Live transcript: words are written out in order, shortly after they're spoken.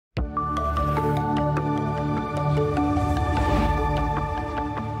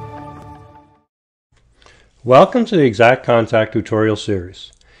Welcome to the IXACT Contact tutorial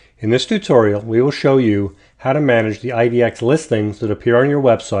series. In this tutorial, we will show you how to manage the IDX listings that appear on your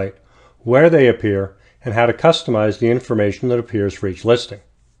website, where they appear, and how to customize the information that appears for each listing.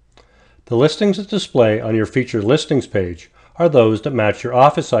 The listings that display on your featured listings page are those that match your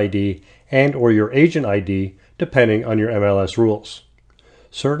office ID and/or your agent ID depending on your MLS rules.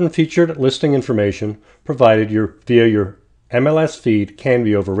 Certain featured listing information provided via your MLS feed can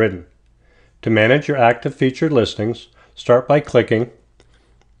be overridden. To manage your active featured listings, start by clicking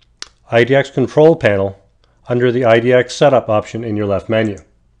IDX Control Panel under the IDX Setup option in your left menu.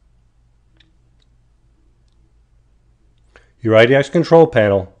 Your IDX Control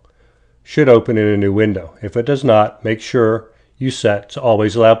Panel should open in a new window. If it does not, make sure you set to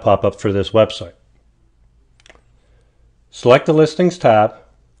Always Allow Pop-up for this website. Select the Listings tab,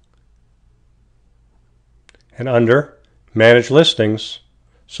 and under Manage Listings,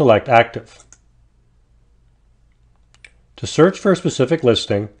 select Active. To search for a specific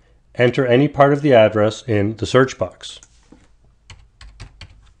listing, enter any part of the address in the search box.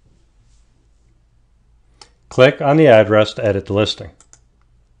 Click on the address to edit the listing.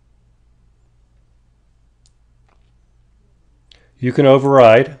 You can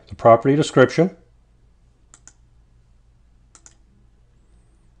override the property description,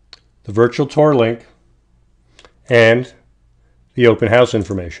 the virtual tour link, and the open house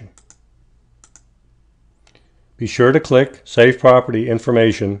information. Be sure to click Save Property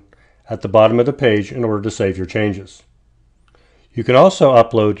Information at the bottom of the page in order to save your changes. You can also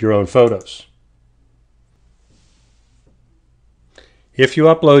upload your own photos. If you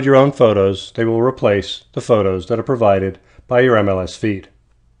upload your own photos, they will replace the photos that are provided by your MLS feed.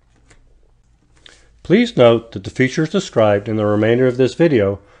 Please note that the features described in the remainder of this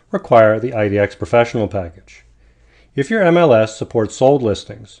video require the IDX Professional package. If your MLS supports sold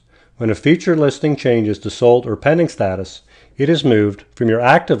listings, when a featured listing changes to sold or pending status, it is moved from your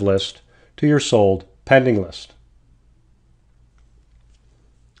active list to your sold pending list.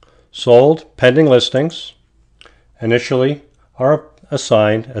 Sold pending listings initially are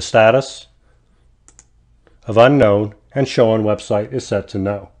assigned a status of unknown and show on website is set to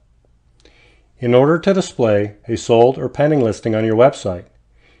no. In order to display a sold or pending listing on your website,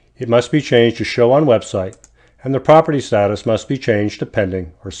 it must be changed to show on website, and the property status must be changed to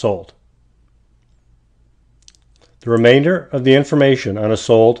pending or sold. The remainder of the information on a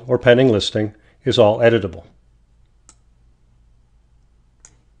sold or pending listing is all editable.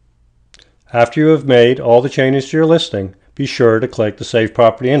 After you have made all the changes to your listing, be sure to click the Save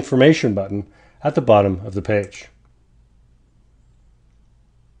Property Information button at the bottom of the page.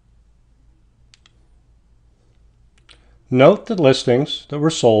 Note that listings that were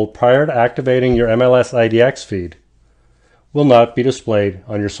sold prior to activating your MLS IDX feed will not be displayed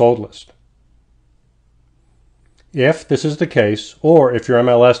on your sold list. If this is the case, or if your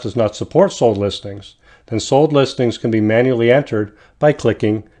MLS does not support sold listings, then sold listings can be manually entered by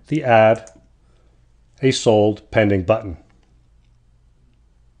clicking the Add a Sold Pending button.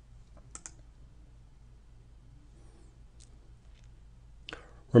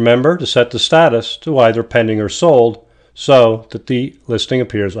 Remember to set the status to either pending or sold so that the listing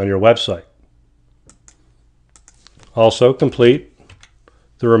appears on your website. Also complete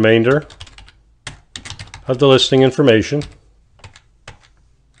the remainder of the listing information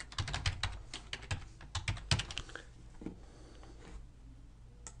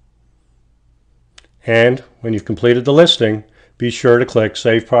and when you've completed the listing, be sure to click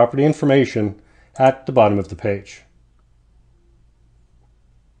Save Property Information at the bottom of the page.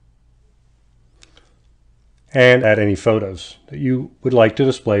 And add any photos that you would like to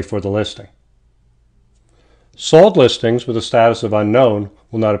display for the listing. Sold listings with a status of unknown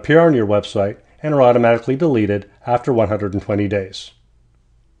will not appear on your website and are automatically deleted after 120 days.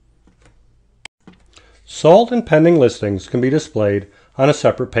 Sold and pending listings can be displayed on a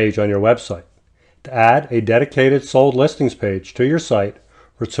separate page on your website. To add a dedicated sold listings page to your site,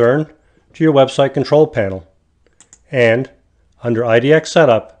 return to your website control panel and under IDX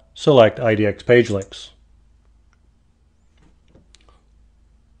Setup, select IDX Page Links.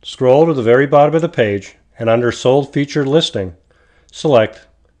 Scroll to the very bottom of the page and under Sold Featured Listing, select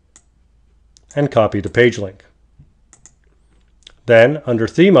and copy the page link. Then under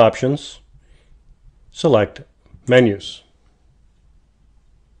Theme Options, select Menus.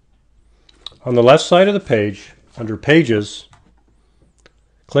 On the left side of the page, under Pages,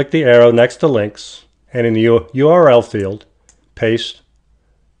 click the arrow next to Links and in the URL field, paste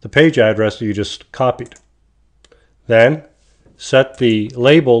the page address that you just copied. Then set the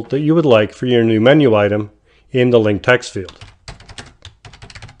label that you would like for your new menu item in the link text field.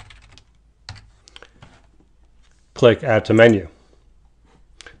 click Add to Menu.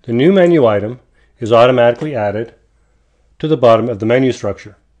 The new menu item is automatically added to the bottom of the menu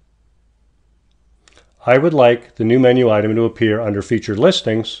structure. I would like the new menu item to appear under Featured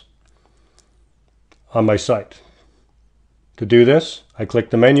Listings on my site. To do this, I click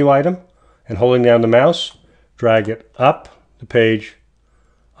the menu item and holding down the mouse, drag it up the page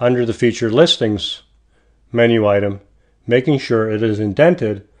under the Featured Listings menu item, making sure it is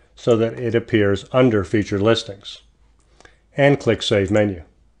indented so that it appears under Featured Listings, and click Save Menu.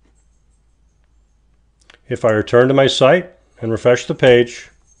 If I return to my site and refresh the page,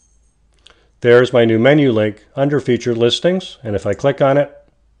 there's my new menu link under Featured Listings, and if I click on it,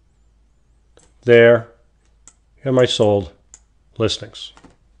 there are my sold listings.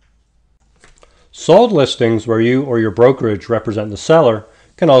 Sold listings where you or your brokerage represent the seller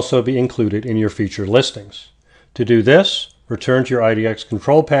can also be included in your featured listings. To do this, return to your IDX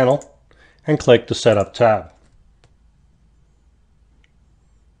control panel and click the Setup tab.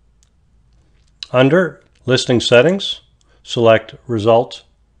 Under Listing Settings, select Results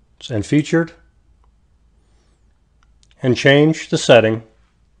and Featured and change the setting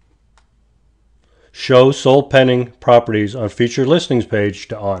Show Sold Pending Properties on Featured Listings page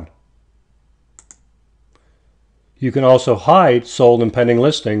to On. You can also hide sold and pending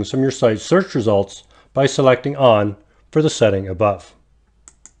listings from your site's search results by selecting On for the setting above.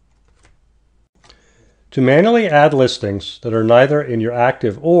 To manually add listings that are neither in your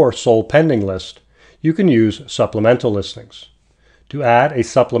active or sold pending list, you can use supplemental listings. To add a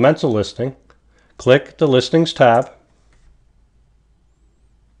supplemental listing, click the Listings tab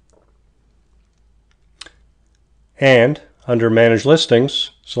and under Manage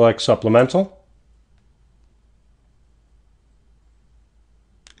Listings, select Supplemental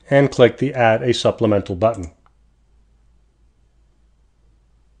and click the Add a Supplemental button.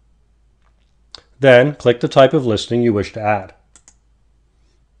 Then click the type of listing you wish to add.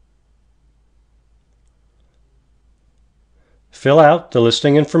 Fill out the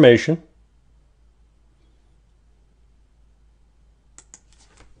listing information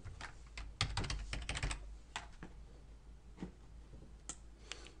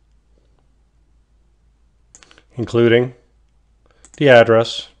including the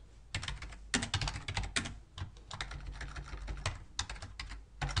address,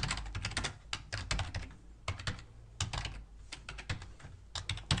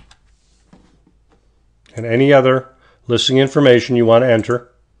 and any other listing information you want to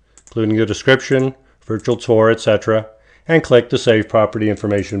enter, including the description, virtual tour, etc., and click the Save Property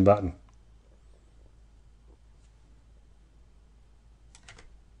Information button.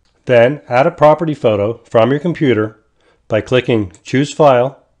 Then add a property photo from your computer by clicking Choose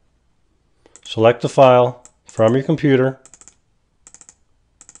File, select the file from your computer,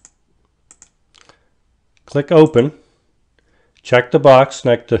 click Open, check the box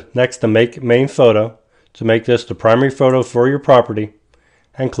next to Make Main Photo to make this the primary photo for your property,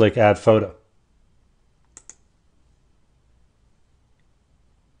 and click Add Photo.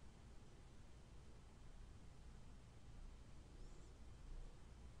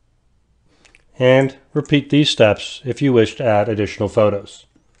 And repeat these steps if you wish to add additional photos.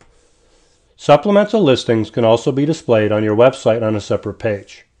 Supplemental listings can also be displayed on your website on a separate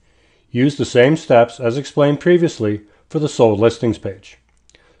page. Use the same steps as explained previously for the Sold Listings page.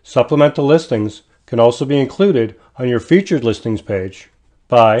 Supplemental listings can also be included on your Featured Listings page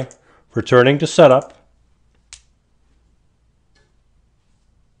by returning to Setup,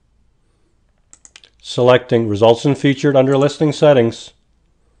 selecting Results and Featured under Listing Settings,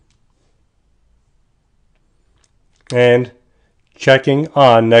 and checking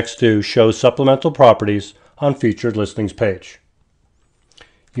on next to Show Supplemental Properties on Featured Listings page.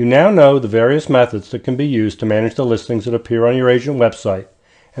 You now know the various methods that can be used to manage the listings that appear on your agent website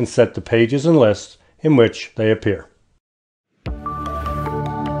and set the pages and lists in which they appear.